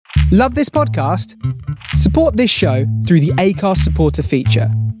Love this podcast? Support this show through the Acast supporter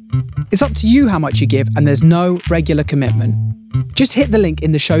feature. It's up to you how much you give, and there's no regular commitment. Just hit the link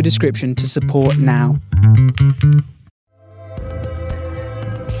in the show description to support now.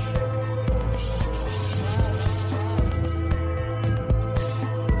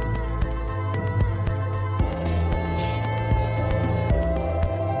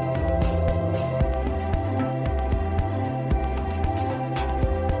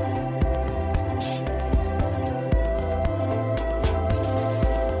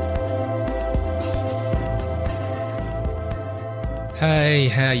 Hey,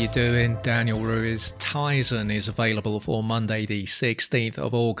 how you doing? Daniel Ruiz. Tizen is available for Monday the 16th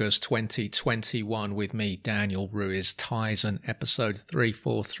of August 2021 with me, Daniel Ruiz. Tizen, episode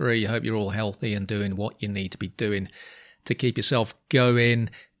 343. Hope you're all healthy and doing what you need to be doing to keep yourself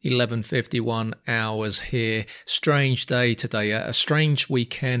going. 11:51 hours here. Strange day today, a strange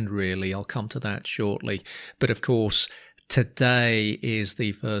weekend really. I'll come to that shortly. But of course, today is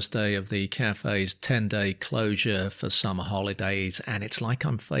the first day of the cafe's 10-day closure for summer holidays, and it's like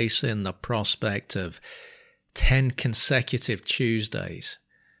I'm facing the prospect of 10 consecutive Tuesdays.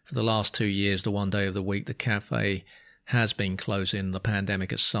 For the last 2 years, the one day of the week the cafe has been closing, the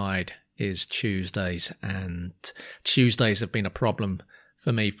pandemic aside, is Tuesdays, and Tuesdays have been a problem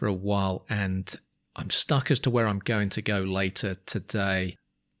for me for a while, and I'm stuck as to where I'm going to go later today.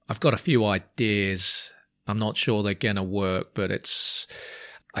 I've got a few ideas. I'm not sure they're going to work, but it's,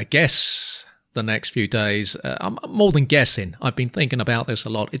 I guess, the next few days. I'm more than guessing. I've been thinking about this a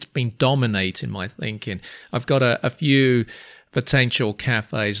lot. It's been dominating my thinking. I've got a few potential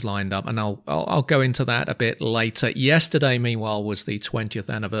cafes lined up, and I'll go into that a bit later. Yesterday, meanwhile, was the 20th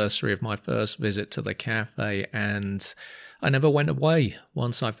anniversary of my first visit to the cafe, and I never went away.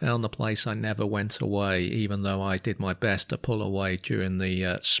 Once I found the place, I never went away, even though I did my best to pull away during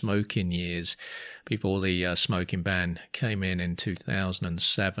the smoking years before the smoking ban came in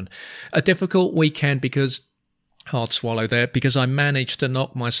 2007. A difficult weekend because, hard swallow there, because I managed to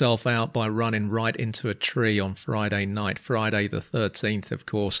knock myself out by running right into a tree on Friday night, Friday the 13th, of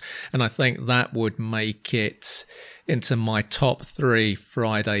course, and I think that would make it into my top 3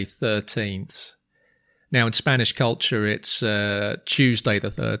 Friday 13ths. Now, in Spanish culture, it's Tuesday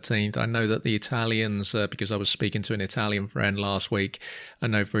the 13th. I know that the Italians, because I was speaking to an Italian friend last week, I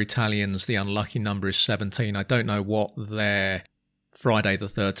know for Italians the unlucky number is 17. I don't know what their Friday the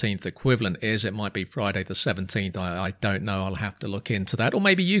 13th equivalent is. It might be Friday the 17th. I don't know. I'll have to look into that. Or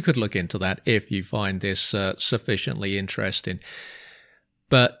maybe you could look into that if you find this sufficiently interesting.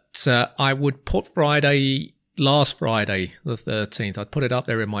 But I would put last Friday, the 13th, I'd put it up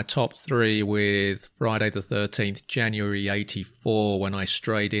there in my top 3 with Friday the 13th, January 84, when I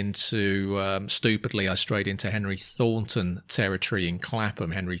strayed into, stupidly, I strayed into Henry Thornton territory in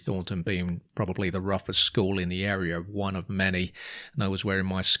Clapham, Henry Thornton being probably the roughest school in the area, one of many. And I was wearing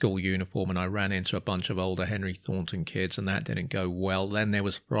my school uniform and I ran into a bunch of older Henry Thornton kids, and that didn't go well. Then there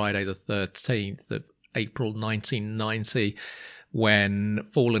was Friday the 13th of April 1990, when,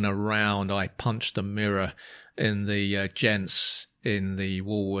 falling around, I punched the mirror in the gents in the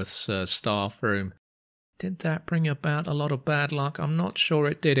Woolworths staff room. Did that bring about a lot of bad luck? I'm not sure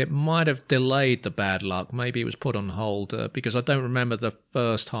it did. It might have delayed the bad luck. Maybe it was put on hold because I don't remember the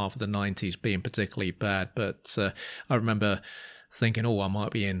first half of the 90s being particularly bad. But I remember thinking, I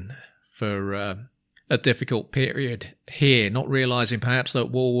might be in for a difficult period here, not realising perhaps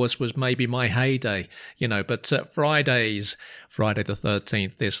that Woolworths was maybe my heyday, but Friday the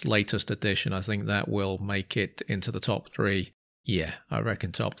 13th, this latest edition, I think that will make it into the top 3. Yeah, I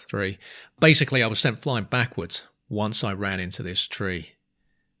reckon top 3. Basically, I was sent flying backwards once I ran into this tree.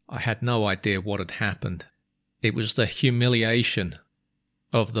 I had no idea what had happened. It was the humiliation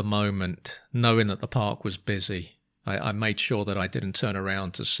of the moment, knowing that the park was busy. I made sure that I didn't turn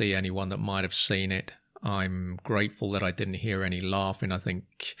around to see anyone that might have seen it. I'm grateful that I didn't hear any laughing. I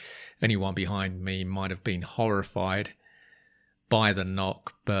think anyone behind me might have been horrified by the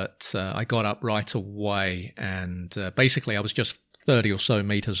knock, but I got up right away, and basically I was just 30 or so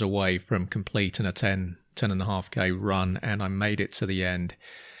meters away from completing a 10.5k run, and I made it to the end.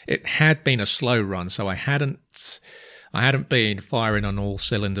 It had been a slow run, so I hadn't been firing on all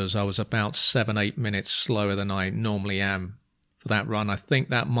cylinders. I was about 7-8 minutes slower than I normally am for that run. I think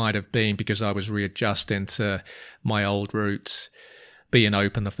that might have been because I was readjusting to my old route being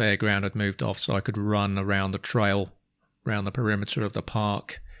open. The fairground had moved off, so I could run around the trail, around the perimeter of the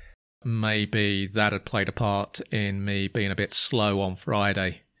park. Maybe that had played a part in me being a bit slow on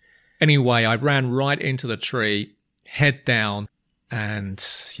Friday. Anyway, I ran right into the tree, head down, and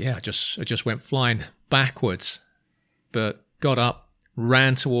I just went flying backwards. But got up,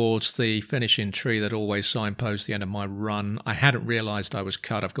 ran towards the finishing tree that always signposts the end of my run. I hadn't realised I was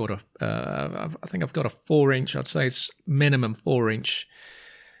cut. I've got I think I've got a 4-inch, I'd say it's minimum 4-inch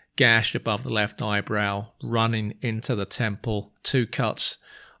gash above the left eyebrow, running into the temple, 2 cuts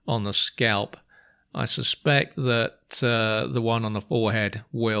on the scalp. I suspect that the one on the forehead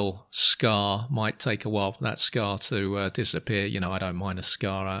will scar. Might take a while for that scar to disappear. You know, I don't mind a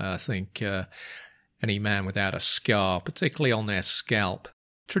scar. I think any man without a scar, particularly on their scalp,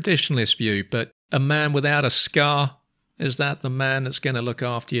 traditionalist view, but a man without a scar, is that the man that's going to look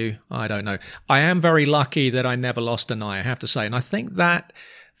after you? I don't know. I am very lucky that I never lost an eye, I have to say. And I think that,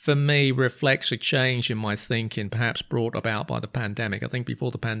 for me, reflects a change in my thinking, perhaps brought about by the pandemic. I think before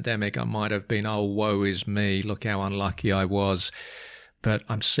the pandemic, I might have been, oh, woe is me, look how unlucky I was. But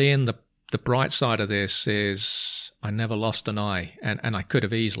I'm seeing the bright side of this is I never lost an eye, and I could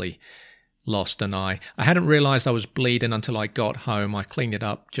have easily lost an eye. I hadn't realised I was bleeding until I got home. I cleaned it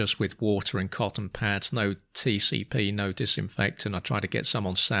up just with water and cotton pads, no TCP, no disinfectant. I tried to get some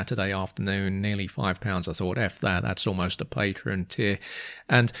on Saturday afternoon, nearly £5. I thought, F that, that's almost a Patreon tier.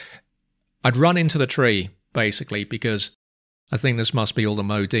 And I'd run into the tree, basically, because I think this must be all the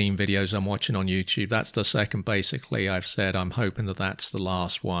Modine videos I'm watching on YouTube. That's the second, basically, I've said. I'm hoping that that's the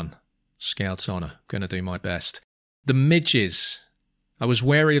last one. Scout's honour. Going to do my best. The midges. I was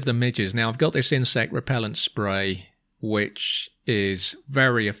wary of the midges. Now, I've got this insect repellent spray, which is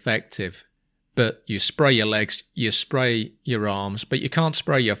very effective. But you spray your legs, you spray your arms, but you can't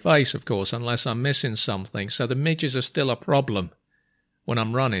spray your face, of course, unless I'm missing something. So the midges are still a problem when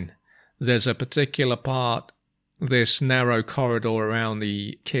I'm running. There's a particular part, this narrow corridor around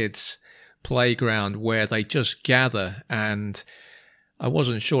the kids' playground, where they just gather, and I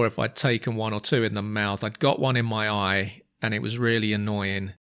wasn't sure if I'd taken 1 or 2 in the mouth. I'd got one in my eye, and it was really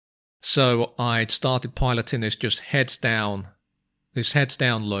annoying. So I'd started piloting this just heads down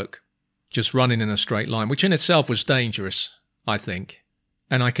look, just running in a straight line, which in itself was dangerous, I think.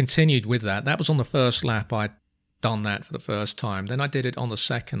 And I continued with that. That was on the first lap. I'd done that for the first time. Then I did it on the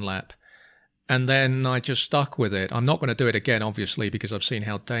second lap. And then I just stuck with it. I'm not going to do it again, obviously, because I've seen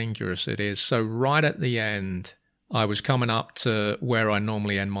how dangerous it is. So right at the end, I was coming up to where I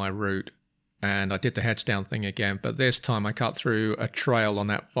normally end my route, and I did the heads down thing again, but this time I cut through a trail on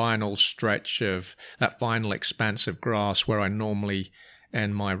that final stretch of that final expanse of grass where I normally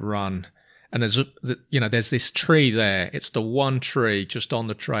end my run. And there's this tree there. It's the one tree just on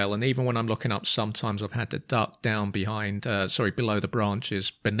the trail. And even when I'm looking up, sometimes I've had to duck down below the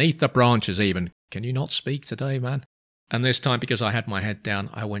branches, beneath the branches even. Can you not speak today, man? And this time, because I had my head down,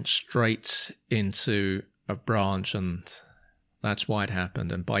 I went straight into a branch, and that's why it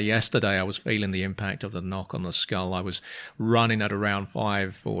happened. And by yesterday, I was feeling the impact of the knock on the skull. I was running at around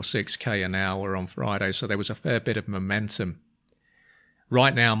 5 or 6k an hour on Friday, so there was a fair bit of momentum.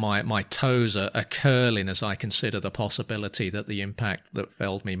 Right now, my toes are curling as I consider the possibility that the impact that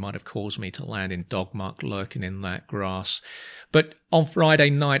felled me might have caused me to land in dog muck lurking in that grass. But on Friday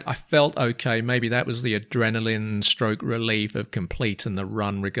night, I felt okay. Maybe that was the adrenaline stroke relief of completing the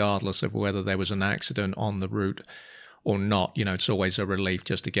run, regardless of whether there was an accident on the route or not. You know, it's always a relief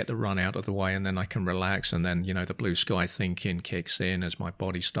just to get the run out of the way, and then I can relax, and then, you know, the blue sky thinking kicks in as my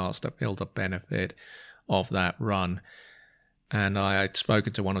body starts to feel the benefit of that run. And I had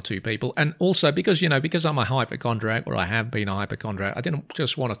spoken to 1 or 2 people. And also because I'm a hypochondriac, or I have been a hypochondriac, I didn't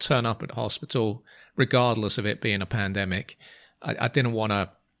just want to turn up at hospital, regardless of it being a pandemic. I didn't want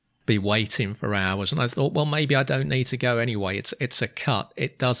to be waiting for hours. And I thought, well, maybe I don't need to go anyway. It's a cut.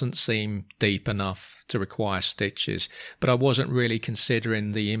 It doesn't seem deep enough to require stitches. But I wasn't really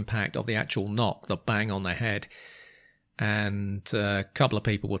considering the impact of the actual knock, the bang on the head. And a couple of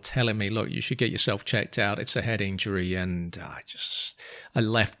people were telling me, look, you should get yourself checked out. It's a head injury. And I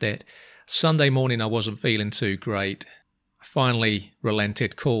left it. Sunday morning, I wasn't feeling too great. I finally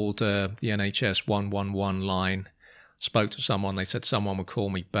relented, called the NHS 111 line, spoke to someone. They said someone would call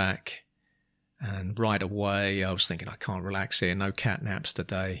me back. And right away, I was thinking, I can't relax here. No cat naps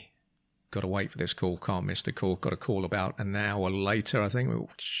today. Got to wait for this call. Can't miss the call. Got a call about an hour later, I think,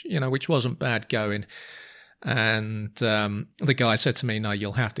 which wasn't bad going. And the guy said to me, no,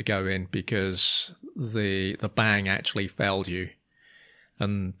 you'll have to go in because the bang actually felled you.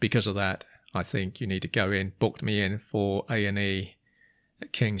 And because of that, I think you need to go in. Booked me in for A&E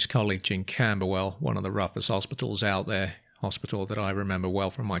at King's College in Camberwell, one of the roughest hospitals out there, hospital that I remember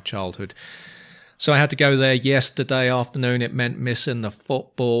well from my childhood. So I had to go there yesterday afternoon. It meant missing the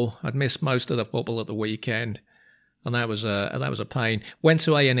football. I'd missed most of the football at the weekend, and that was a pain. Went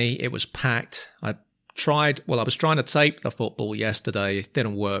to A&E. It was packed. I was trying to tape the football yesterday. It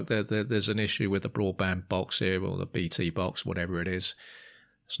didn't work. There's an issue with the broadband box here, or the BT box, whatever it is.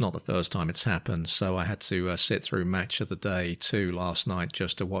 It's not the first time it's happened. So I had to sit through Match of the Day 2 last night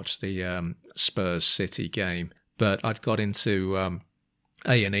just to watch the Spurs City game. But I'd got into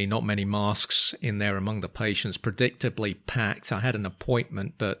A&E, not many masks in there among the patients, predictably packed. I had an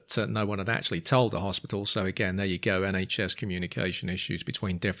appointment, but no one had actually told the hospital. So again, there you go, NHS communication issues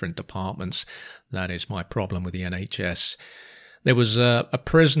between different departments. That is my problem with the NHS. There was a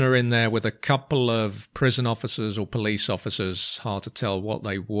prisoner in there with a couple of prison officers or police officers, hard to tell what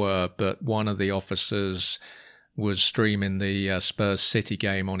they were, but one of the officers was streaming the Spurs City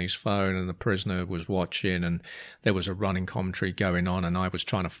game on his phone, and the prisoner was watching, and there was a running commentary going on, and I was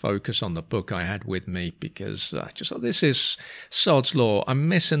trying to focus on the book I had with me because I just thought, this is sod's law. I'm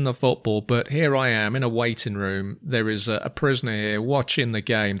missing the football, but here I am in a waiting room. There is a prisoner here watching the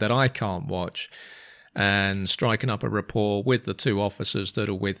game that I can't watch and striking up a rapport with the two officers that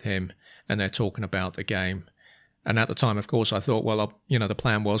are with him, and they're talking about the game. And at the time, of course, I thought, well, the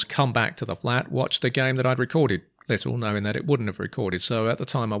plan was come back to the flat, watch the game that I'd recorded, little knowing that it wouldn't have recorded. So at the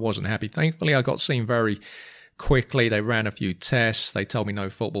time, I wasn't happy. Thankfully, I got seen very quickly. They ran a few tests. They told me no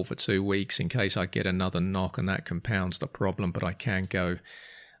football for 2 weeks in case I get another knock, and that compounds the problem. But I can go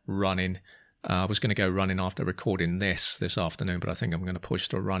running. I was going to go running after recording this afternoon, but I think I'm going to push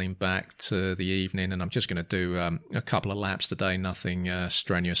the running back to the evening, and I'm just going to do a couple of laps today, nothing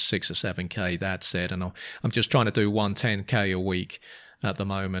strenuous, 6 or 7K, that's it. And I'm just trying to do 10K a week at the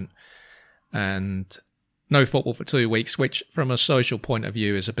moment. And no football for 2 weeks, which from a social point of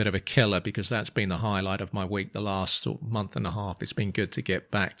view is a bit of a killer because that's been the highlight of my week the last month and a half. It's been good to get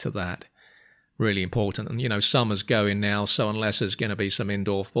back to that. Really important. And, summer's going now, so unless there's going to be some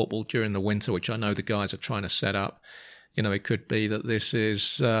indoor football during the winter, which I know the guys are trying to set up, it could be that this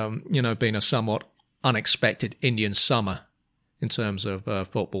is, been a somewhat unexpected Indian summer in terms of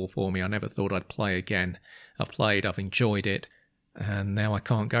football for me. I never thought I'd play again. I've played, I've enjoyed it, and now I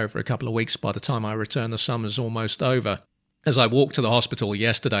can't go for a couple of weeks. By the time I return, the summer's almost over. As I walked to the hospital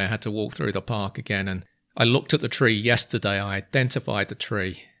yesterday, I had to walk through the park again, and I looked at the tree yesterday. I identified the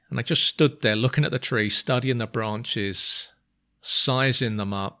tree. And I just stood there looking at the tree, studying the branches, sizing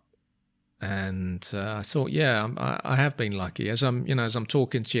them up. And I thought, I have been lucky. As I'm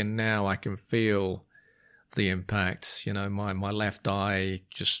talking to you now, I can feel the impact. My left eye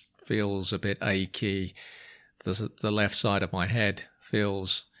just feels a bit achy. The left side of my head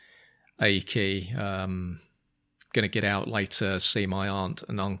feels achy. Going to get out later, see my aunt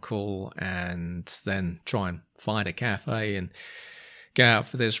and uncle, and then try and find a cafe and go out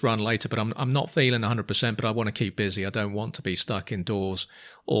for this run later. But I'm not feeling 100%, but I want to keep busy. I don't want to be stuck indoors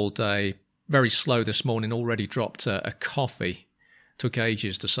all day. Very slow this morning, already dropped a coffee. Took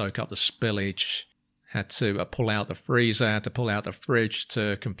ages to soak up the spillage. Had to pull out the freezer, had to pull out the fridge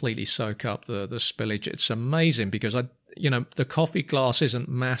to completely soak up the spillage. It's amazing because the coffee glass isn't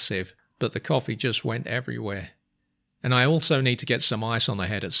massive, but the coffee just went everywhere. And I also need to get some ice on the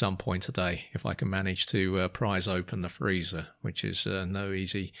head at some point today, if I can manage to prise open the freezer, which is no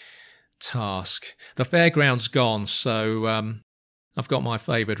easy task. The fairground's gone, so I've got my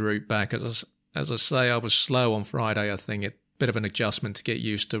favoured route back. As I say, I was slow on Friday, I think. A bit of an adjustment to get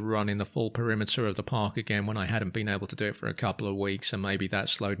used to running the full perimeter of the park again when I hadn't been able to do it for a couple of weeks, and maybe that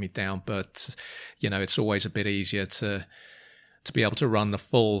slowed me down. But, it's always a bit easier to be able to run the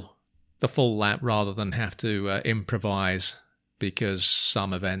full lap rather than have to improvise because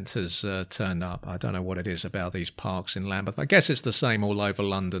some event has turned up. I don't know what it is about these parks in Lambeth. I guess it's the same all over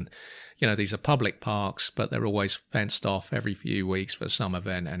London. These are public parks, but they're always fenced off every few weeks for some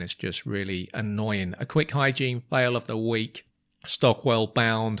event, and it's just really annoying. A quick hygiene fail of the week. Stockwell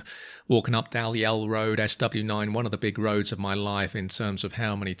bound, walking up Dalyell Road, SW9, one of the big roads of my life in terms of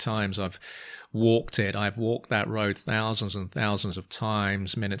how many times I've walked it. I've walked that road thousands and thousands of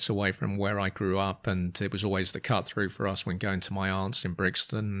times, minutes away from where I grew up, and it was always the cut through for us when going to my aunt's in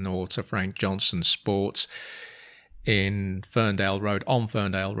Brixton or to Frank Johnson Sports in Ferndale Road, on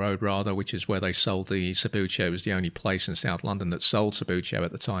Ferndale Road rather, which is where they sold the Subbuteo. It was the only place in South London that sold Subbuteo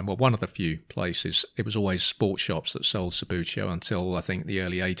at the time. Well, one of the few places. It was always sports shops that sold Subbuteo until I think the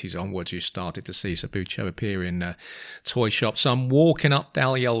early 80s onwards you started to see Subbuteo appear in toy shops. So I'm walking up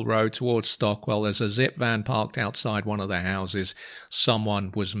Dalyell Road towards Stockwell. There's a zip van parked outside one of their houses.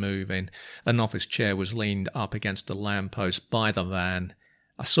 Someone was moving. An office chair was leaned up against the lamppost by the van.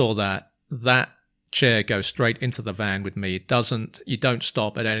 I saw that chair goes straight into the van with me. You don't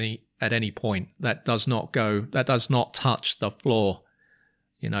stop at any point. That does not touch the floor.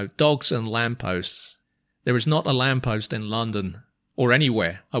 Dogs and lampposts. There is not a lamppost in London or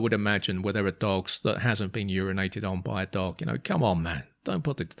anywhere, I would imagine, where there are dogs that hasn't been urinated on by a dog. Come on, man. Don't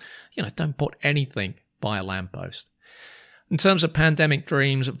put anything by a lamppost. In terms of pandemic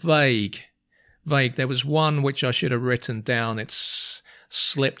dreams, vague. There was one which I should have written down. It's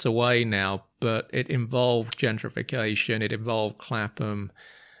slipped away now, but it involved gentrification. It involved Clapham,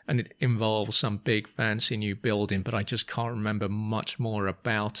 and it involves some big fancy new building, but I just can't remember much more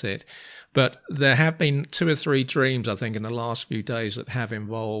about it. But there have been 2 or 3 dreams, I think, in the last few days that have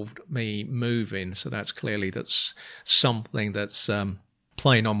involved me moving. So that's something that's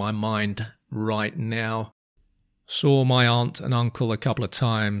playing on my mind right now. Saw my aunt and uncle a couple of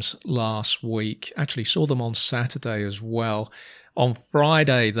times last week. Actually saw them on Saturday as well. On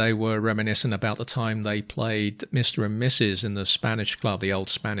Friday, they were reminiscing about the time they played Mr. and Mrs. in the Spanish club, the old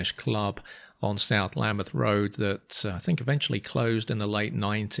Spanish club on South Lambeth Road that I think eventually closed in the late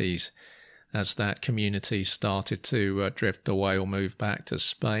 90s as that community started to drift away or move back to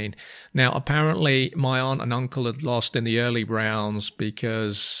Spain. Now, apparently, my aunt and uncle had lost in the early rounds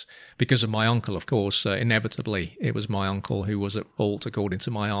because of my uncle, of course. Inevitably, it was my uncle who was at fault, according to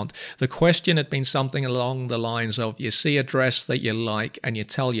my aunt. The question had been something along the lines of, you see a dress that you like and you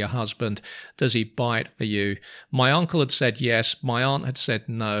tell your husband, does he buy it for you? My uncle had said yes. My aunt had said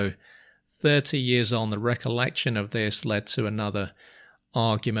no. 30 years on, the recollection of this led to another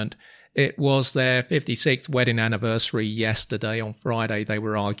argument. It was their 56th wedding anniversary yesterday. On Friday, they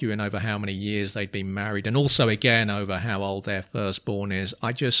were arguing over how many years they'd been married and also again over how old their firstborn is.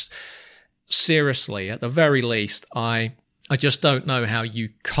 Seriously, at the very least, I just don't know how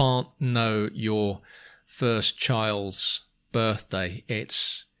you can't know your first child's birthday.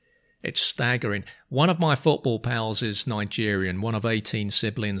 It's staggering. One of my football pals is Nigerian, one of 18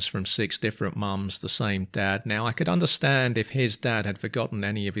 siblings from 6 different mums, the same dad. Now, I could understand if his dad had forgotten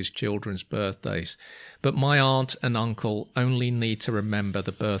any of his children's birthdays, but my aunt and uncle only need to remember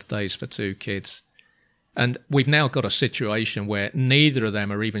the birthdays for 2 kids. And we've now got a situation where neither of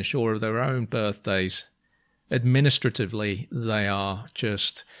them are even sure of their own birthdays. Administratively, they are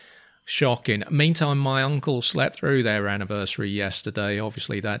just shocking. Meantime, my uncle slept through their anniversary yesterday.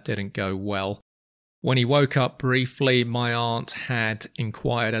 Obviously, that didn't go well. When he woke up briefly, my aunt had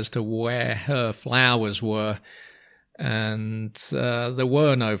inquired as to where her flowers were, and there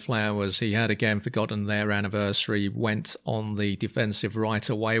were no flowers. He had again forgotten their anniversary, went on the defensive right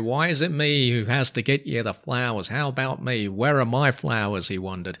away. Why is it me who has to get you the flowers? How about me? Where are my flowers, he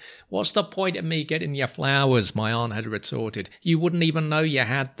wondered. What's the point of me getting you flowers, my aunt had retorted. You wouldn't even know you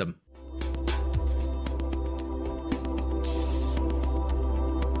had them.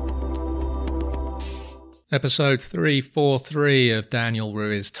 Episode 343 of Daniel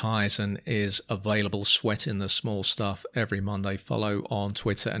Ruiz Tyson is available. Sweating the Small Stuff every Monday. Follow on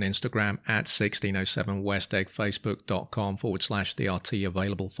Twitter and Instagram at 1607 West Egg, facebook.com/DRT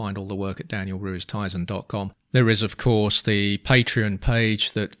available. Find all the work at danielruiztyson.com. There is, of course, the Patreon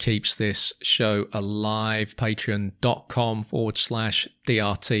page that keeps this show alive,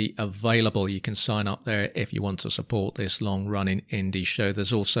 patreon.com/DRT available. You can sign up there if you want to support this long-running indie show.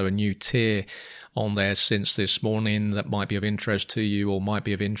 There's also a new tier on there since this morning that might be of interest to you or might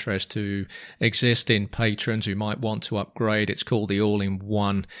be of interest to existing patrons who might want to upgrade. It's called the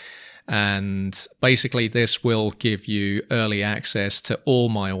All-in-One. And basically this will give you early access to all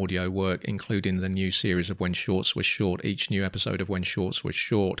my audio work, including the new series of When Shorts Was Short. Each new episode of When Shorts Was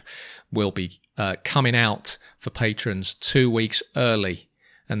Short will be coming out for patrons 2 weeks early.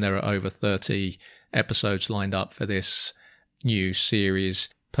 And there are over 30 episodes lined up for this new series.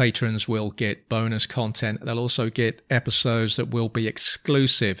 Patrons will get bonus content. They'll also get episodes that will be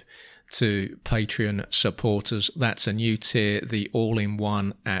exclusive to Patreon supporters. That's a new tier, the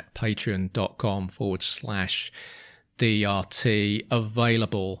All-in-One at patreon.com/DRT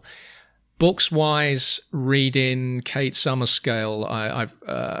available. Books-wise, reading Kate Summerscale.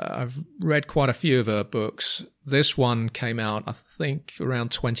 I've read quite a few of her books. This one came out, I think,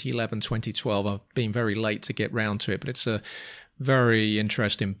 around 2011, 2012. I've been very late to get round to it, but it's a very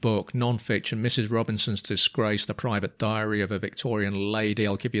interesting book, non-fiction, Mrs. Robinson's Disgrace, the private diary of a Victorian lady.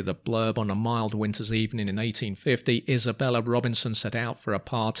 I'll give you the blurb. On a mild winter's evening in 1850, Isabella Robinson set out for a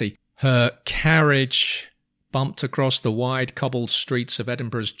party. Her carriage bumped across the wide cobbled streets of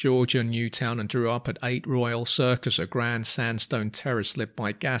Edinburgh's Georgia Newtown and drew up at 8 Royal Circus, a grand sandstone terrace lit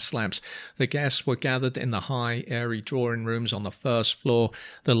by gas lamps. The guests were gathered in the high, airy drawing rooms on the first floor,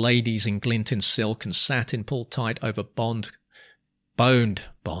 the ladies in glinting silk and satin pulled tight over boned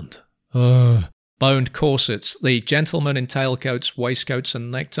Boned corsets, the gentlemen in tailcoats, waistcoats and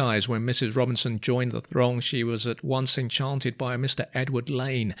neckties. When Mrs. Robinson joined the throng, she was at once enchanted by a Mr. Edward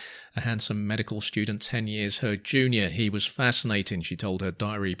Lane, a handsome medical student 10 years her junior. He was fascinating, she told her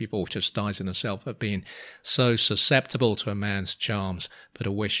diary before chastising herself for being so susceptible to a man's charms, but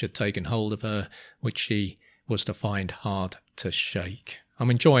a wish had taken hold of her, which she was to find hard to shake. I'm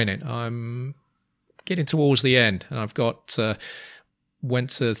enjoying it. I'm getting towards the end, and I've got...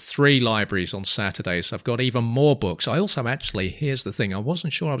 went to 3 libraries on Saturday, so I've got even more books. I also actually, here's the thing, I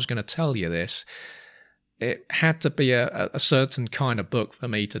wasn't sure I was going to tell you this. It had to be a certain kind of book for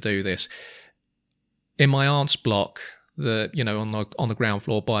me to do this. In my aunt's block, on the ground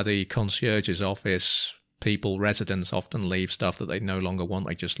floor by the concierge's office, residents often leave stuff that they no longer want.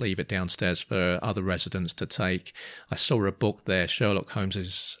 They just leave it downstairs for other residents to take. I saw a book there, Sherlock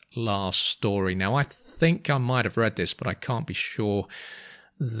Holmes's Last Story. Now, I think I might have read this, but I can't be sure.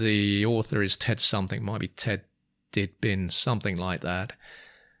 The author is Ted something, might be Ted Didbin, something like that.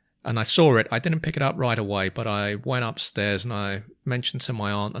 And I saw it. I didn't pick it up right away, but I went upstairs and I mentioned to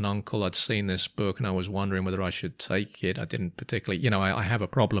my aunt and uncle I'd seen this book and I was wondering whether I should take it. I didn't particularly, I have a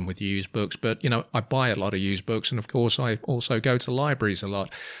problem with used books, but, I buy a lot of used books and, of course, I also go to libraries a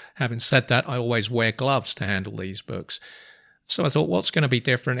lot. Having said that, I always wear gloves to handle these books. So I thought, what's going to be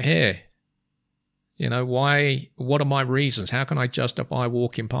different here? What are my reasons? How can I justify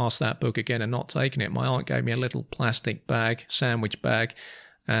walking past that book again and not taking it? My aunt gave me a little plastic bag, sandwich bag,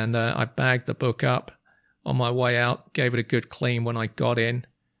 and I bagged the book up on my way out, gave it a good clean when I got in.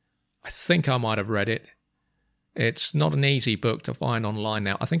 I think I might have read it. It's not an easy book to find online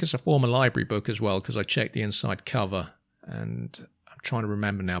now. I think it's a former library book as well, because I checked the inside cover, and I'm trying to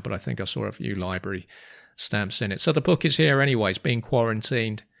remember now, but I think I saw a few library stamps in it. So the book is here anyways, being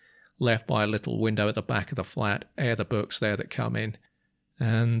quarantined, left by a little window at the back of the flat, air the books there that come in.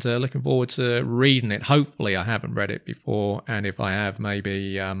 And looking forward to reading it. Hopefully I haven't read it before, and if I have,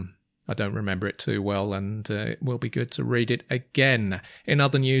 maybe I don't remember it too well, and it will be good to read it again. In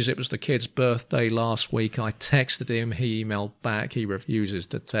other news, it was the kid's birthday last week. I texted him, he emailed back, he refuses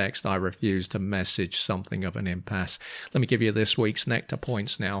to text, I refuse to message, something of an impasse. Let me give you this week's Nectar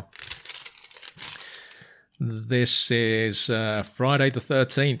Points now. This is Friday the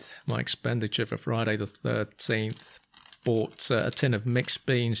 13th, my expenditure for Friday the 13th. Bought a tin of mixed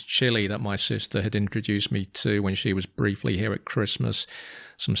beans chili that my sister had introduced me to when she was briefly here at Christmas.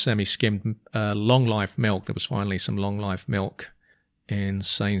 Some semi-skimmed Long Life milk. There was finally some Long Life milk in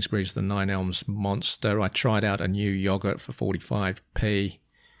Sainsbury's, the Nine Elms Monster. I tried out a new yogurt for 45p.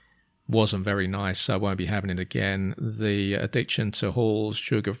 Wasn't very nice, so I won't be having it again. The addiction to Hall's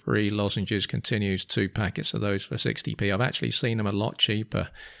sugar-free lozenges continues. 2 packets of those for 60p. I've actually seen them a lot cheaper.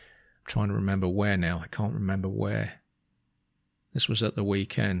 I'm trying to remember where now. I can't remember where. This was at the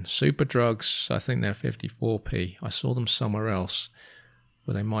weekend. Superdrugs, I think they're 54p. I saw them somewhere else,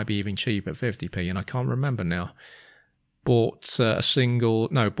 but they might be even cheap at 50p, and I can't remember now. Bought 4 single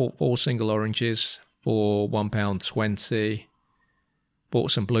oranges for £1.20.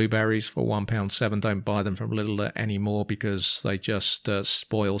 Bought some blueberries for £1.07. Don't buy them from Lidl anymore because they just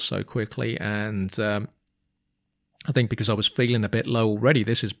spoil so quickly. And I think because I was feeling a bit low already,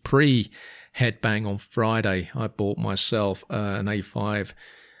 this is pre-headbang on Friday, I bought myself an A5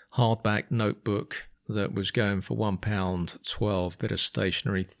 hardback notebook that was going for £1.12, bit of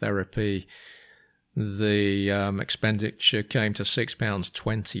stationery therapy. The expenditure came to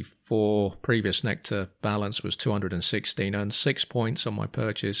 £6.24. Previous Nectar balance was 216, earned 6 points on my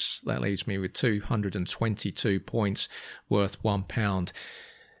purchase. That leaves me with 222 points, worth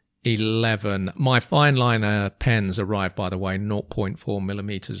 £1.11. My fine liner pens arrived, by the way, 0.4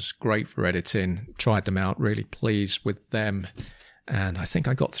 millimeters, great for editing. Tried them out, really pleased with them. And I think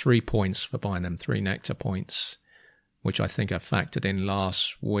I got 3 points for buying them, 3 Nectar points, which I think I factored in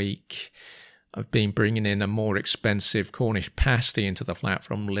last week. I've been bringing in a more expensive Cornish pasty into the flat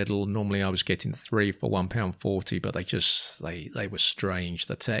from Lidl. Normally I was getting 3 for £1.40, but they were strange.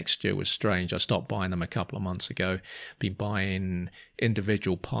 The texture was strange. I stopped buying them a couple of months ago. Been buying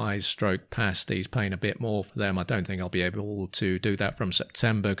individual pies, pasties, paying a bit more for them. I don't think I'll be able to do that from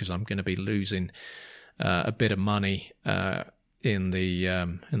September because I'm going to be losing a bit of money in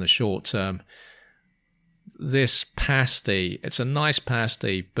the short term. This pasty, it's a nice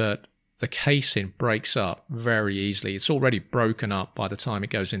pasty, but the casing breaks up very easily. It's already broken up by the time it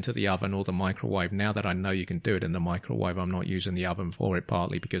goes into the oven or the microwave. Now that I know you can do it in the microwave, I'm not using the oven for it,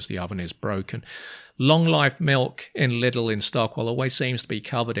 partly because the oven is broken. Long Life milk in Lidl in Stockwell always seems to be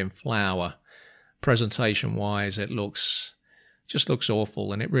covered in flour. Presentation-wise, it just looks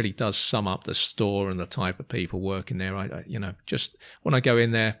awful, and it really does sum up the store and the type of people working there. Just when I go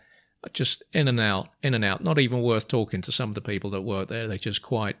in there, just in and out. Not even worth talking to some of the people that work there. They're just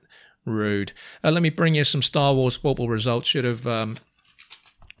quite rude. Let me bring you some Star Wars football results. Should have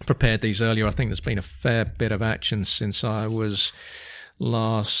prepared these earlier. I think there's been a fair bit of action since I was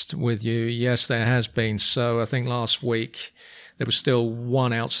last with you. Yes, there has been. So I think last week there was still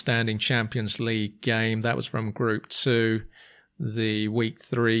one outstanding Champions League game. That was from Group 2. The Week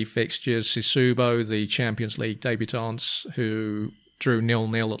 3 fixtures, Sassuolo, the Champions League debutants, who drew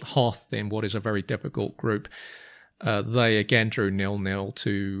 0-0 at Hoth in what is a very difficult group. They again drew 0-0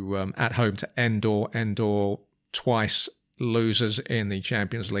 to at home to Endor. Endor twice losers in the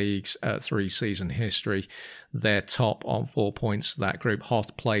Champions League's 3-season history. They're top on 4 points. That group.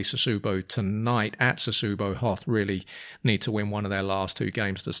 Hoth play Sassuolo tonight at Sassuolo. Hoth really need to win one of their last 2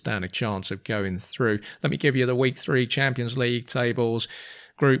 games to stand a chance of going through. Let me give you the Week 3 Champions League tables.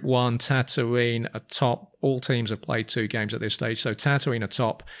 Group 1, Tatooine atop. All teams have played 2 games at this stage. So Tatooine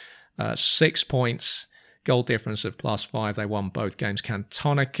atop, 6 points, goal difference of +5. They won both games.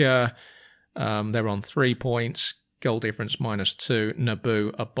 Cantonica, they're on 3 points, goal difference -2.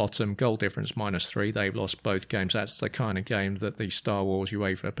 Naboo at bottom, goal difference -3. They've lost both games. That's the kind of game that the Star Wars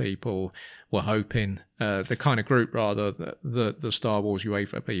UEFA people were hoping, the kind of group rather, that the Star Wars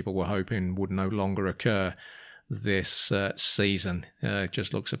UEFA people were hoping would no longer occur this season. It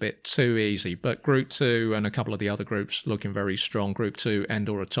just looks a bit too easy. But Group 2 and a couple of the other groups looking very strong. Group 2,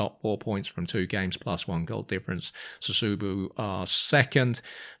 Endor atop, 4 points from 2 games +1 goal difference. Sassuolo are second,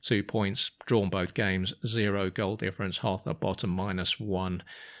 2 points, drawn both games, 0 goal difference. Hoth at bottom, -1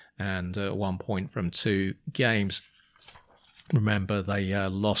 and 1 point from 2 games. Remember, they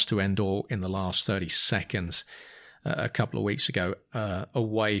lost to Endor in the last 30 seconds. A couple of weeks ago,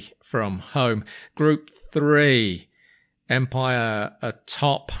 away from home. Group 3, Empire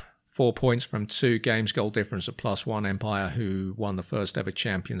atop, 4 points from 2 games, goal difference of +1. Empire, who won the first ever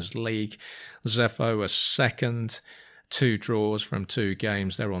Champions League. Zeffo are second, 2 draws from 2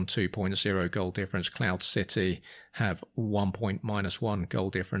 games. They're on 2 points, 0 goal difference. Cloud City have 1 point, -1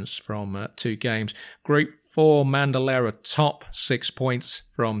 goal difference from 2 games. Group 4, Mandalore top, 6 points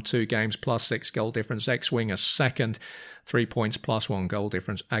from 2 games, +6 goal difference. X-Wing are second, 3 points, +1 goal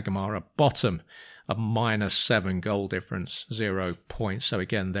difference. Agamara bottom, a -7 goal difference, 0 points. So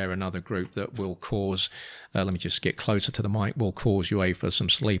again, they're another group that will cause, let me just get closer to the mic, will cause UEFA some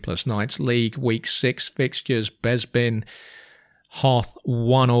sleepless nights. League Week 6 fixtures, Bespin, Hoth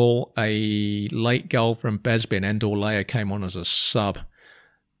 1-1, a late goal from Bespin. Endor Leia came on as a sub,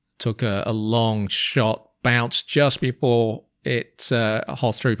 took a long shot, bounced just before it,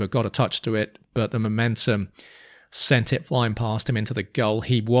 Hoth Trooper got a touch to it, but the momentum sent it flying past him into the goal.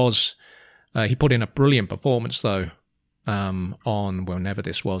 He put in a brilliant performance though, on whenever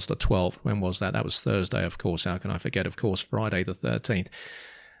this was, the 12th. When was that? That was Thursday, of course. How can I forget? Of course, Friday the 13th.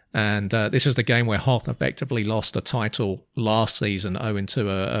 And this is the game where Hoth effectively lost the title last season owing to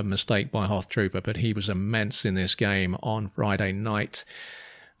a mistake by Hoth Trooper, but he was immense in this game on Friday night.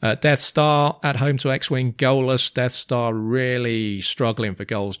 Death Star at home to X-Wing, goalless. Death Star really struggling for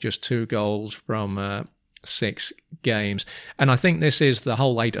goals, just 2 goals from 6 games. And I think this is the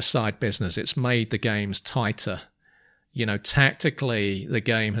whole 8-a-side business. It's made the games tighter. You know, tactically, the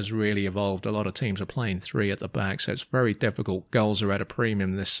game has really evolved. A lot of teams are playing 3 at the back, so it's very difficult. Goals are at a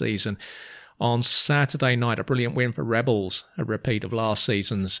premium this season. On Saturday night, a brilliant win for Rebels, a repeat of last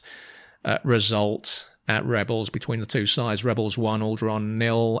season's result at Rebels between the two sides. Rebels 1, Alderaan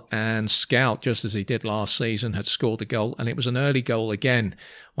 0, and Scout, just as he did last season, had scored a goal, and it was an early goal again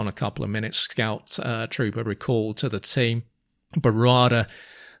on a couple of minutes. Scout Trooper recalled to the team. Barada,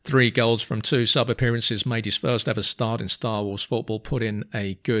 3 goals from 2 sub-appearances, made his first ever start in Star Wars football, put in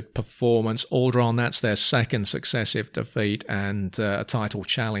a good performance. Alderaan, that's their second successive defeat, and a title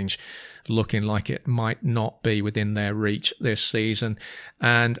challenge looking like it might not be within their reach this season.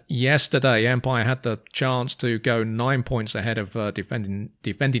 And yesterday, Empire had the chance to go 9 points ahead of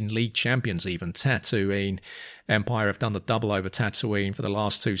defending league champions even, Tatooine. Empire have done the double over Tatooine for the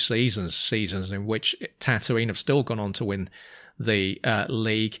last 2 seasons in which Tatooine have still gone on to win the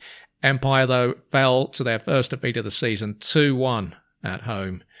league. Empire, though, fell to their first defeat of the season, 2-1 at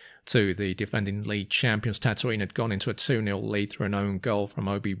home to the defending league champions. Tatooine had gone into a 2-0 lead through an own goal from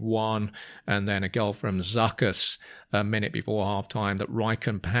Obi-Wan and then a goal from Zuckuss a minute before half-time that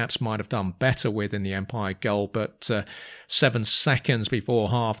Raikkonen perhaps might have done better with in the Empire goal. But 7 seconds before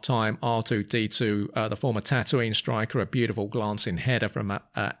half-time, R2-D2, the former Tatooine striker, a beautiful glancing header from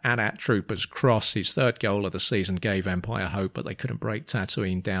Adat Trooper's cross. His 3rd goal of the season gave Empire hope, but they couldn't break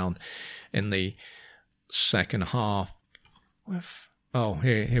Tatooine down in the second half. Oh,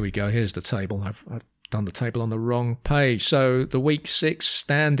 here we go. Here's the table. I've done the table on the wrong page. So the week 6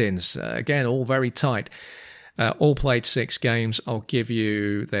 stand-ins, again, all very tight. All played 6 games. I'll give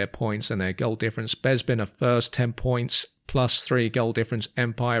you their points and their goal difference. Bespin a first, 10 points, plus 3 goal difference.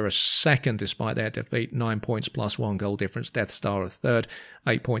 Empire a second, despite their defeat, 9 points, plus 1 goal difference. Death Star a third,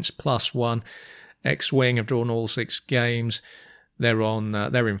 8 points, plus 1. X-Wing have drawn all 6 games. They're in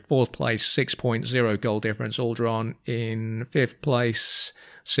 4th place, 6.0 goal difference. Alderaan in 5th place,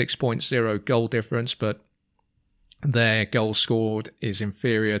 6.0 goal difference, but their goal scored is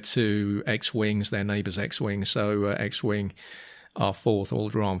inferior to X-Wing's, their neighbours X-Wing. So X-Wing are 4th,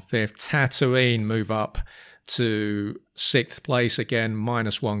 Alderaan 5th. Tatooine move up to 6th place again,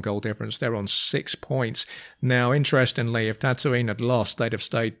 -1 goal difference. They're on 6 points. Now, interestingly, if Tatooine had lost, they'd have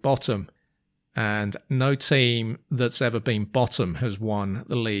stayed bottom. And no team that's ever been bottom has won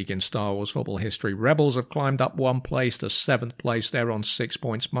the league in Star Wars football history. Rebels have climbed up 1 place to 7th place. They're on 6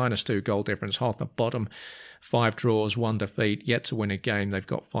 points, -2 goal difference. Hoth at bottom, 5 draws, 1 defeat, yet to win a game. They've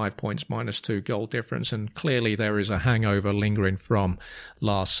got 5 points, -2 goal difference. And clearly there is a hangover lingering from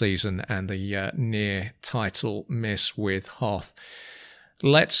last season and the near title miss with Hoth.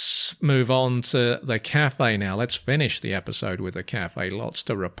 Let's move on to the cafe now. Let's finish the episode with the cafe. Lots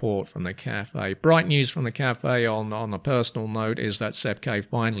to report from the cafe. Bright news from the cafe on a personal note is that Seb K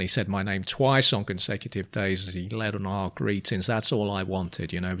finally said my name twice on consecutive days as he led on our greetings. That's all I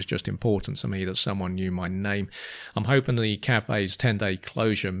wanted. It was just important to me that someone knew my name. I'm hoping the cafe's 10-day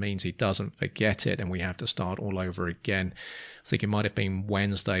closure means he doesn't forget it and we have to start all over again. I think it might have been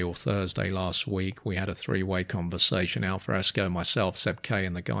Wednesday or Thursday last week. We had a 3-way conversation, Al Fresco, myself, Seb K,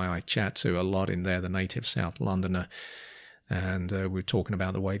 and the guy I chat to a lot in there, the native South Londoner. And we were talking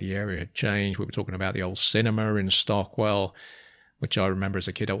about the way the area had changed. We were talking about the old cinema in Stockwell, which I remember as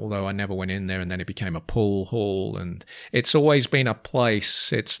a kid, although I never went in there, and then it became a pool hall. And it's always been a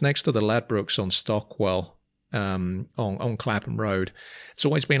place. It's next to the Ladbrokes on Stockwell. On Clapham Road. It's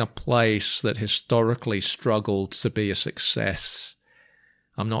always been a place that historically struggled to be a success.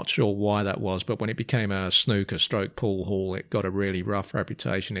 I'm not sure why that was, but when it became a snooker stroke pool hall, it got a really rough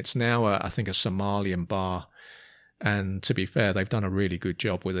reputation. It's now, I think, a Somalian bar. And to be fair, they've done a really good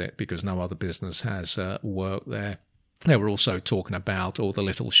job with it because no other business has worked there. They were also talking about all the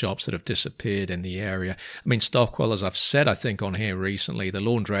little shops that have disappeared in the area. I mean, Stockwell, as I've said, I think on here recently, the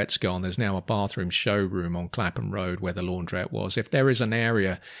laundrette's gone. There's now a bathroom showroom on Clapham Road where the laundrette was. If there is an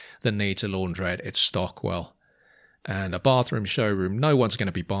area that needs a laundrette, it's Stockwell. And a bathroom showroom, no one's going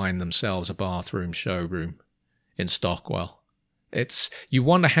to be buying themselves a bathroom showroom in Stockwell. You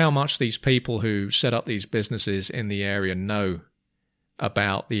wonder how much these people who set up these businesses in the area know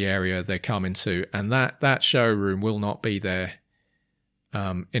about the area they're coming to, and that showroom will not be there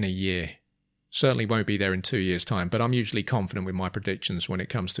in a year. Certainly won't be there in 2 years' time, but I'm usually confident with my predictions when it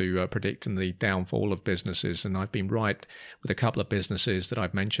comes to predicting the downfall of businesses, and I've been right with a couple of businesses that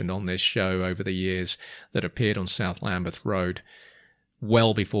I've mentioned on this show over the years that appeared on South Lambeth Road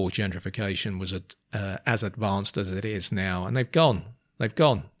well before gentrification was as advanced as it is now, and they've gone.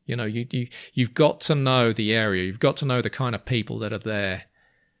 You've got to know the area. You've got to know the kind of people that are there.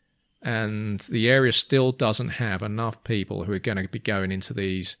 And the area still doesn't have enough people who are going to be going into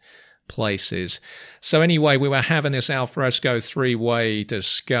these places. So anyway, we were having this alfresco 3-way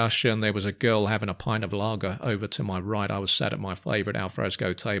discussion. There was a girl having a pint of lager over to my right. I was sat at my favourite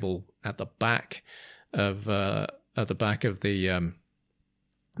alfresco table at the back of the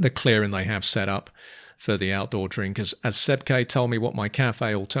clearing they have set up for the outdoor drinkers. As Seb K told me what my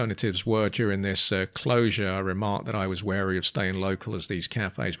cafe alternatives were during this closure, I remarked that I was wary of staying local, as these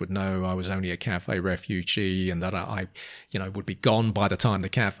cafes would know I was only a cafe refugee and that I would be gone by the time the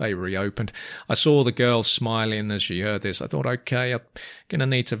cafe reopened. I saw the girl smiling as she heard this. I thought, okay, I'm going to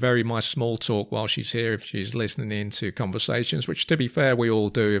need to vary my small talk while she's here if she's listening in to conversations, which, to be fair, we all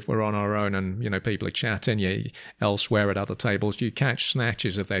do if we're on our own and, people are chatting elsewhere at other tables. You catch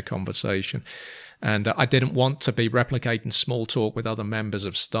snatches of their conversation. And I didn't want to be replicating small talk with other members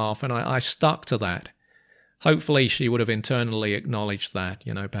of staff, and I stuck to that. Hopefully she would have internally acknowledged that,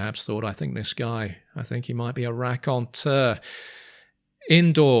 perhaps thought, I think he might be a raconteur.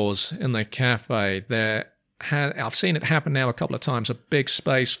 Indoors in the cafe, I've seen it happen now a couple of times. A big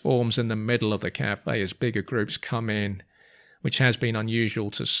space forms in the middle of the cafe as bigger groups come in, which has been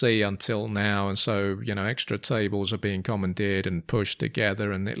unusual to see until now. And so, extra tables are being commandeered and pushed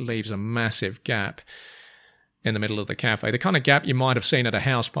together, and it leaves a massive gap in the middle of the cafe. The kind of gap you might have seen at a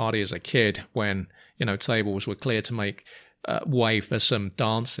house party as a kid when, tables were cleared to make way for some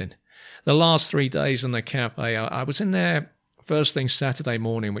dancing. The last 3 days in the cafe, I was in there first thing Saturday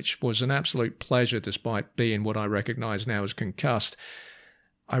morning, which was an absolute pleasure despite being what I recognise now as concussed.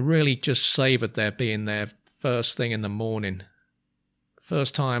 I really just savoured their being there first thing in the morning.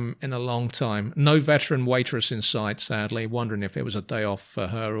 First time in a long time. No veteran waitress in sight, sadly, wondering if it was a day off for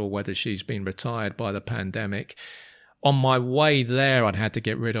her or whether she's been retired by the pandemic. On my way there, I'd had to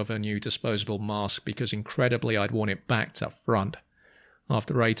get rid of a new disposable mask because incredibly I'd worn it back to front.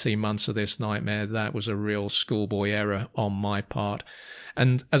 After 18 months of this nightmare, that was a real schoolboy error on my part.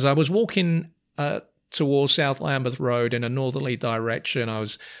 And as I was walking towards South Lambeth Road in a northerly direction, I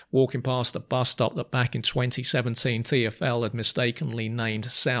was walking past the bus stop that back in 2017 TfL had mistakenly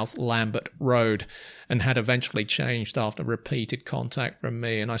named South Lambert Road and had eventually changed after repeated contact from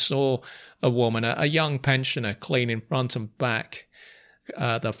me. And I saw a woman, a young pensioner, cleaning front and back,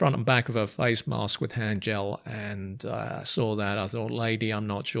 the front and back of her face mask with hand gel. And I saw that. I thought, lady, I'm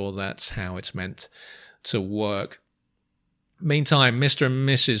not sure that's how it's meant to work. Meantime, Mr. and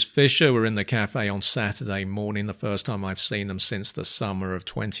Mrs. Fisher were in the cafe on Saturday morning, the first time I've seen them since the summer of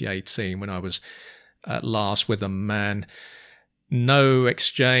 2018 when I was last with a man. No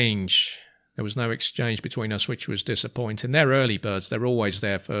exchange. There was no exchange between us, which was disappointing. They're early birds. They're always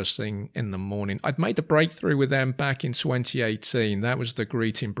there first thing in the morning. I'd made the breakthrough with them back in 2018. That was the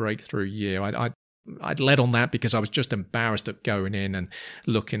greeting breakthrough year. I'd led on that because I was just embarrassed at going in and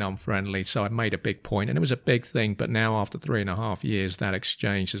looking unfriendly, so I made a big point, and it was a big thing, but now after 3.5 years, that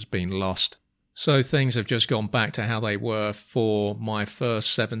exchange has been lost. So things have just gone back to how they were for my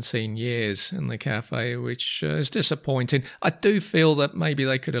first 17 years in the cafe, which is disappointing. I do feel that maybe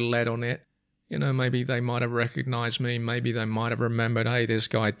they could have led on it. You know, maybe they might have recognised me. Maybe they might have remembered, hey, this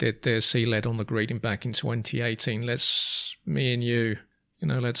guy did this. He led on the greeting back in 2018. Me and you,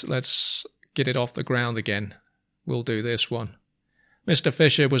 let's get it off the ground again. We'll do this one. Mr.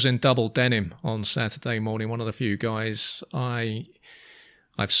 Fisher was in double denim on Saturday morning, one of the few guys I've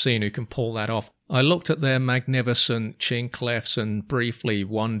seen who can pull that off. I looked at their magnificent chin clefts and briefly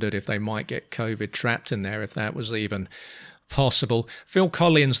wondered if they might get COVID trapped in there, if that was even possible. Phil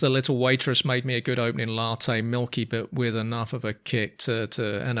Collins, the little waitress, made me a good opening latte, milky but with enough of a kick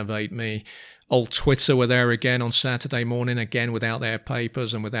to enervate me. Old Twitter were there again on Saturday morning, again without their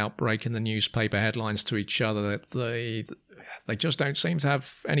papers and without breaking the newspaper headlines to each other. They just don't seem to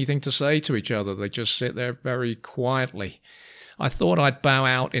have anything to say to each other. They just sit there very quietly. I thought I'd bow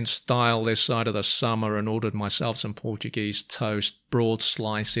out in style this side of the summer and ordered myself some Portuguese toast, broad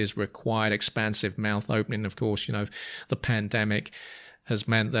slices, required expansive mouth opening. Of course, the pandemic has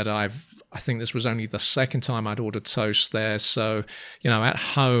meant that I think this was only the second time I'd ordered toast there. So, at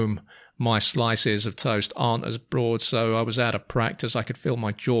home, my slices of toast aren't as broad, so I was out of practice. I could feel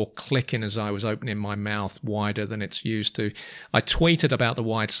my jaw clicking as I was opening my mouth wider than it's used to. I tweeted about the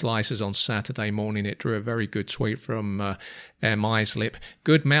wide slices on Saturday morning. It drew a very good tweet from M. Islip.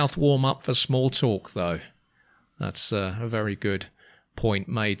 Good mouth warm-up for small talk, though. That's a very good point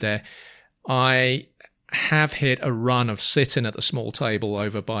made there. I have hit a run of sitting at the small table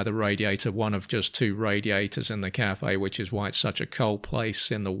over by the radiator, one of just 2 radiators in the cafe, which is why it's such a cold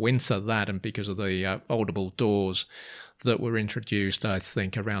place in the winter, that and because of the foldable doors that were introduced, I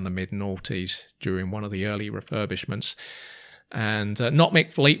think, around the mid-noughties during one of the early refurbishments. And Not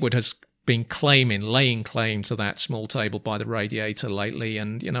Mick Fleetwood has been laying claim to that small table by the radiator lately,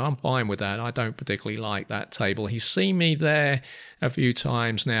 and I'm fine with that. I don't particularly like that table. He's seen me there a few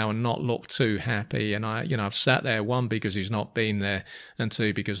times now and not looked too happy, and I've sat there, 1, because he's not been there, and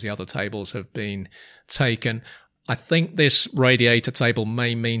 2, because the other tables have been taken. I think this radiator table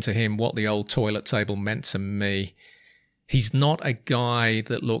may mean to him what the old toilet table meant to me. He's not a guy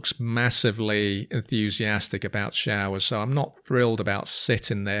that looks massively enthusiastic about showers, so I'm not thrilled about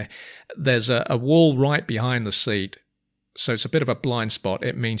sitting there. There's a wall right behind the seat, so it's a bit of a blind spot.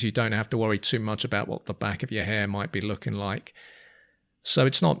 It means you don't have to worry too much about what the back of your hair might be looking like. So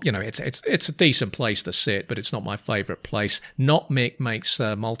it's not, it's a decent place to sit, but it's not my favourite place. Not Mick makes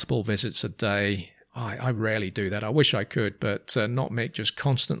multiple visits a day. I rarely do that. I wish I could, but Not Mick just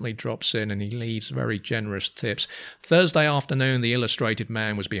constantly drops in and he leaves very generous tips. Thursday afternoon, the Illustrated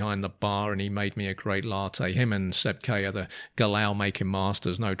Man was behind the bar and he made me a great latte. Him and Seb Kay are the Galal making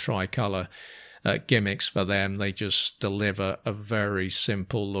masters, no tricolour gimmicks for them. They just deliver a very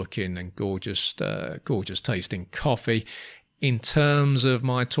simple looking and gorgeous tasting coffee. In terms of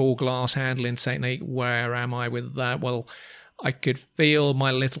my tall glass handling technique, where am I with that? Well, I could feel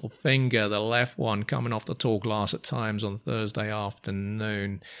my little finger, the left one, coming off the tall glass at times on Thursday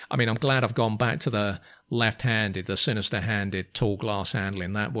afternoon. I mean, I'm glad I've gone back to the left-handed, the sinister-handed tall glass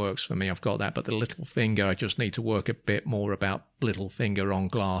handling. That works for me. I've got that. But the little finger, I just need to work a bit more about little finger on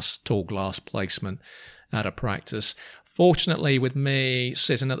glass, tall glass placement out of practice. Fortunately, with me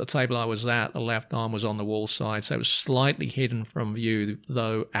sitting at the table I was at, the left arm was on the wall side, so it was slightly hidden from view,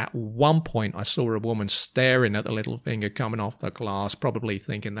 though at one point I saw a woman staring at the little finger coming off the glass, probably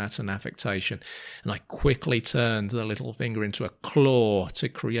thinking that's an affectation, and I quickly turned the little finger into a claw to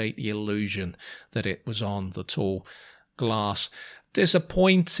create the illusion that it was on the tall glass.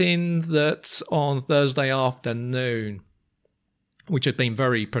 Disappointing that on Thursday afternoon, which had been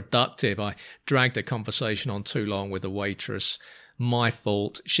very productive, I dragged a conversation on too long with the waitress. My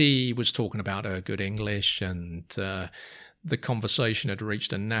fault. She was talking about her good English, and the conversation had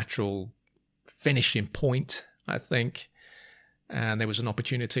reached a natural finishing point, I think. And there was an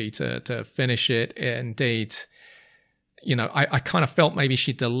opportunity to finish it. Indeed, you know, I kind of felt maybe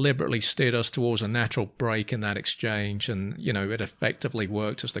she deliberately steered us towards a natural break in that exchange, and, you know, it effectively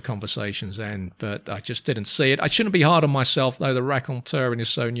worked as the conversations end, but I just didn't see it. I shouldn't be hard on myself, though. The raconteur is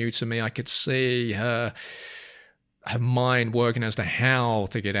so new to me. I could see her mind working as to how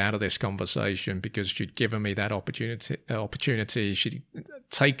to get out of this conversation, because she'd given me that opportunity. She'd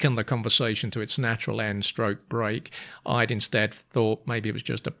taken the conversation to its natural end, stroke break. I'd instead thought maybe it was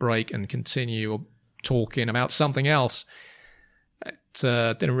just a break and continue talking about something else. It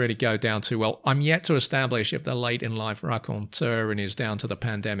didn't really go down too well. I'm yet to establish if the late in life raconteur is down to the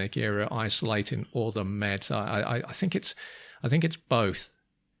pandemic era isolating or the meds. I think it's both.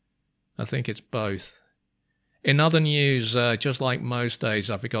 I think it's both. In other news, just like most days,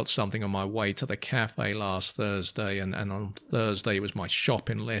 I forgot something on my way to the cafe last Thursday, and on Thursday it was my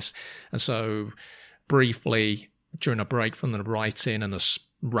shopping list. And so briefly, during a break from the writing and the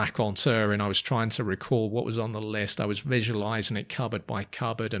raconteur, and I was trying to recall what was on the list. I was visualizing it cupboard by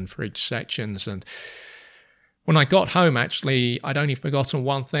cupboard and for each sections. And when I got home, actually, I'd only forgotten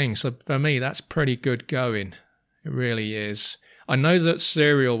one thing. So for me, that's pretty good going. It really is. I know that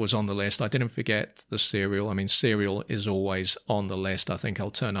cereal was on the list. I didn't forget the cereal. I mean, cereal is always on the list. I think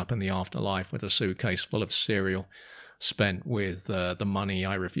I'll turn up in the afterlife with a suitcase full of cereal spent with the money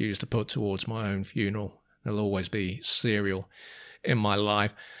I refuse to put towards my own funeral. There'll always be cereal in my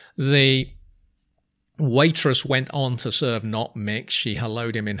life. The waitress went on to serve Not Mick. She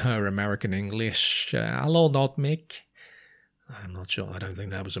helloed him in her American English. Hello, Not Mick. I'm not sure. I don't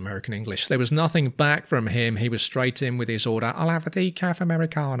think that was American English. There was nothing back from him. He was straight in with his order. I'll have a decaf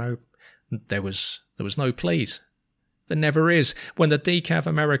Americano. There was no please. There never is. When the decaf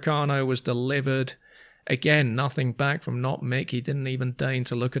Americano was delivered, again, nothing back from Not Mick. He didn't even deign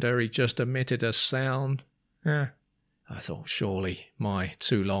to look at her. He just emitted a sound. I thought, surely my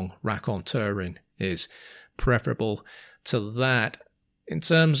too long raconteuring is preferable to that. In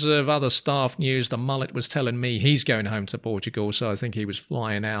terms of other staff news, the mullet was telling me he's going home to Portugal, so I think he was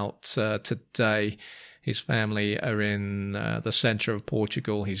flying out today. His family are in the centre of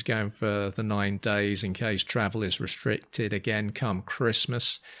Portugal. He's going for the 9 days in case travel is restricted again come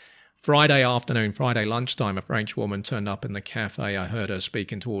Christmas. Friday afternoon, Friday lunchtime, a French woman turned up in the cafe. I heard her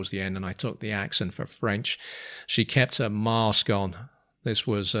speaking towards the end, and I took the accent for French. She kept her mask on. This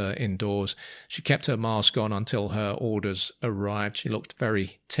was indoors. She kept her mask on until her orders arrived. She looked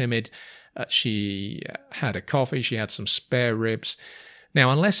very timid. She had a coffee. She had some spare ribs.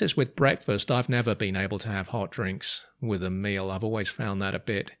 Now, unless it's with breakfast, I've never been able to have hot drinks with a meal. I've always found that a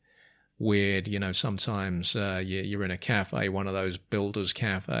bit weird. You know, sometimes you're in a cafe, one of those builders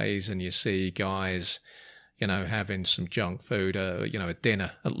cafes, and you see guys, you know, having some junk food, you know, a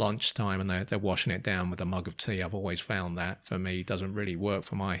dinner at lunchtime, and they're washing it down with a mug of tea. I've always found that, for me, doesn't really work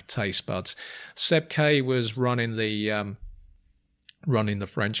for my taste buds. Seb K was running the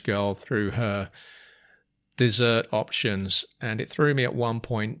French girl through her dessert options, and it threw me at one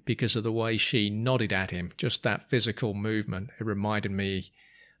point because of the way she nodded at him, just that physical movement. It reminded me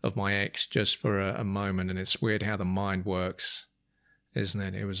of my ex just for a moment, and it's weird how the mind works, isn't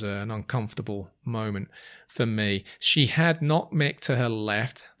it? It was an uncomfortable moment for me. She had Not Mick to her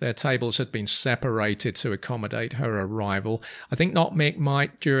left. Their tables had been separated to accommodate her arrival. I think Not Mick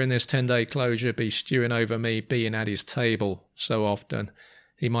might, during this 10-day closure, be stewing over me being at his table so often.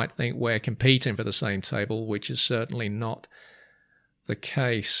 He might think we're competing for the same table, which is certainly not the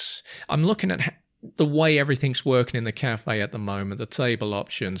case. I'm looking at the way everything's working in the cafe at the moment, the table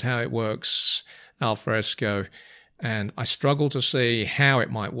options, how it works al fresco, and I struggle to see how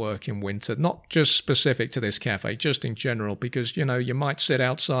it might work in winter, not just specific to this cafe, just in general, because, you know, you might sit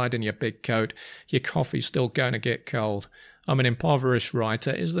outside in your big coat, your coffee's still going to get cold. I'm an impoverished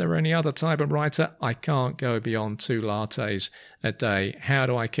writer. Is there any other type of writer? I can't go beyond 2 lattes a day. How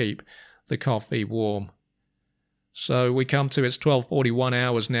do I keep the coffee warm? So we come to it's 12:41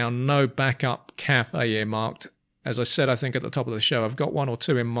 hours now, no backup cafe earmarked. As I said, I think at the top of the show, I've got 1 or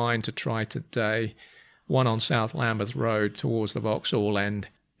 2 in mind to try today. one on South Lambeth Road towards the Vauxhall end.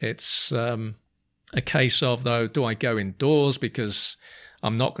 It's a case of, though, do I go indoors because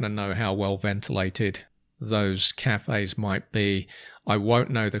I'm not going to know how well ventilated those cafes might be. I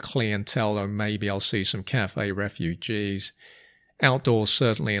won't know the clientele, though maybe I'll see some cafe refugees. Outdoors,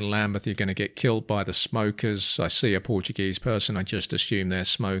 certainly in Lambeth, you're going to get killed by the smokers. I see a Portuguese person, I just assume they're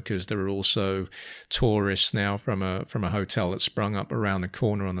smokers. There are also tourists now from a hotel that sprung up around the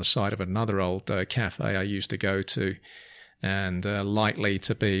corner on the side of another old cafe I used to go to. And likely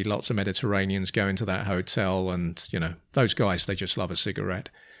to be lots of Mediterraneans going to that hotel. And, you know, those guys, they just love a cigarette.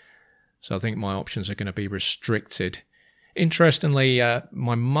 So I think my options are going to be restricted. Interestingly,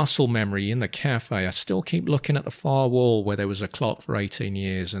 my muscle memory in the cafe, I still keep looking at the far wall where there was a clock for 18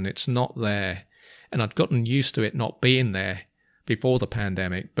 years and it's not there. And I'd gotten used to it not being there before the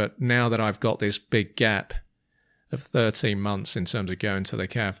pandemic. But now that I've got this big gap of 13 months in terms of going to the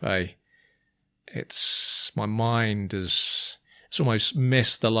cafe, my mind it's almost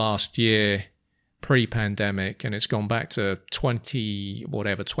missed the last year pre-pandemic, and it's gone back to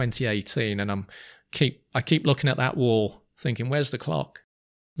 2018, and I keep looking at that wall thinking, where's the clock?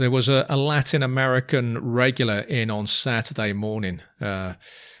 There was a Latin American regular in on Saturday morning,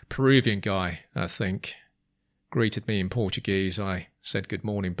 Peruvian guy, I think, greeted me in Portuguese. I said good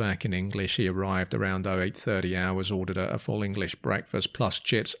morning back in English. He arrived around 08:30 hours, ordered a full English breakfast plus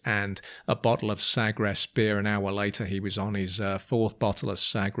chips and a bottle of Sagres beer. An hour later, he was on his fourth bottle of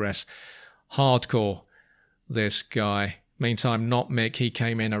Sagres. Hardcore, this guy. Meantime, Not Mick, he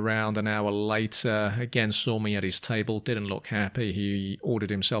came in around an hour later, again saw me at his table, didn't look happy. He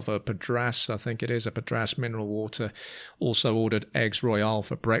ordered himself a Padras, I think it is, a Padras mineral water. Also ordered eggs royale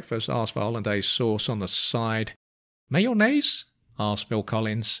for breakfast, asked for hollandaise sauce on the side. Mayonnaise? Asked Phil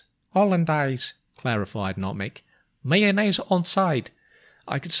Collins. Hollandaise, clarified Not Mick. Mayonnaise on side.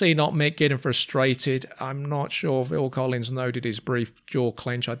 I could see Not Mick getting frustrated. I'm not sure Phil Collins noted his brief jaw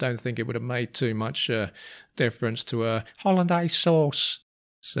clench. I don't think it would have made too much difference to a hollandaise sauce,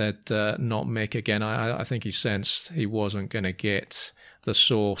 said Not Mick again. I think he sensed he wasn't going to get the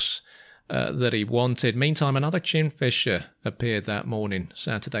sauce that he wanted. Meantime, another chinfisher appeared that morning,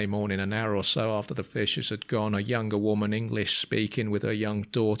 Saturday morning, an hour or so after the fishers had gone. A younger woman, English-speaking, with her young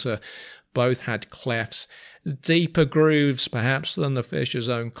daughter. Both had clefts, deeper grooves perhaps than the fisher's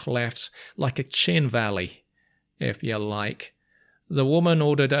own clefts, like a chin valley, if you like. The woman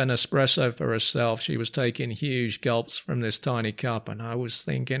ordered an espresso for herself. She was taking huge gulps from this tiny cup, and I was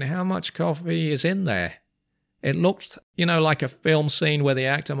thinking, how much coffee is in there? It looked, like a film scene where the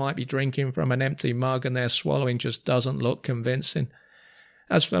actor might be drinking from an empty mug and their swallowing just doesn't look convincing.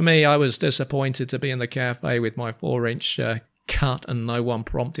 As for me, I was disappointed to be in the cafe with my 4-inch cut, and no one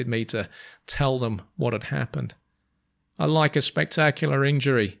prompted me to tell them what had happened. I like a spectacular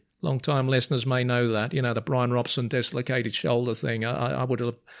injury. Long-time listeners may know that. The Brian Robson dislocated shoulder thing. I would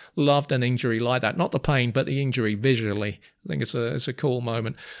have loved an injury like that. Not the pain, but the injury visually. I think it's a cool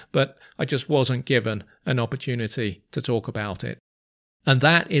moment. But I just wasn't given an opportunity to talk about it. And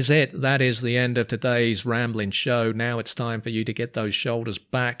that is it. That is the end of today's rambling show. Now it's time for you to get those shoulders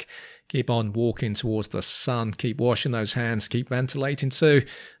back. Keep on walking towards the sun. Keep washing those hands. Keep ventilating too.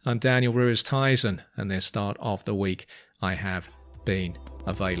 I'm Daniel Ruiz-Tyson, and this start of the week I have been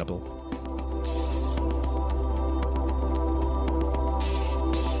available.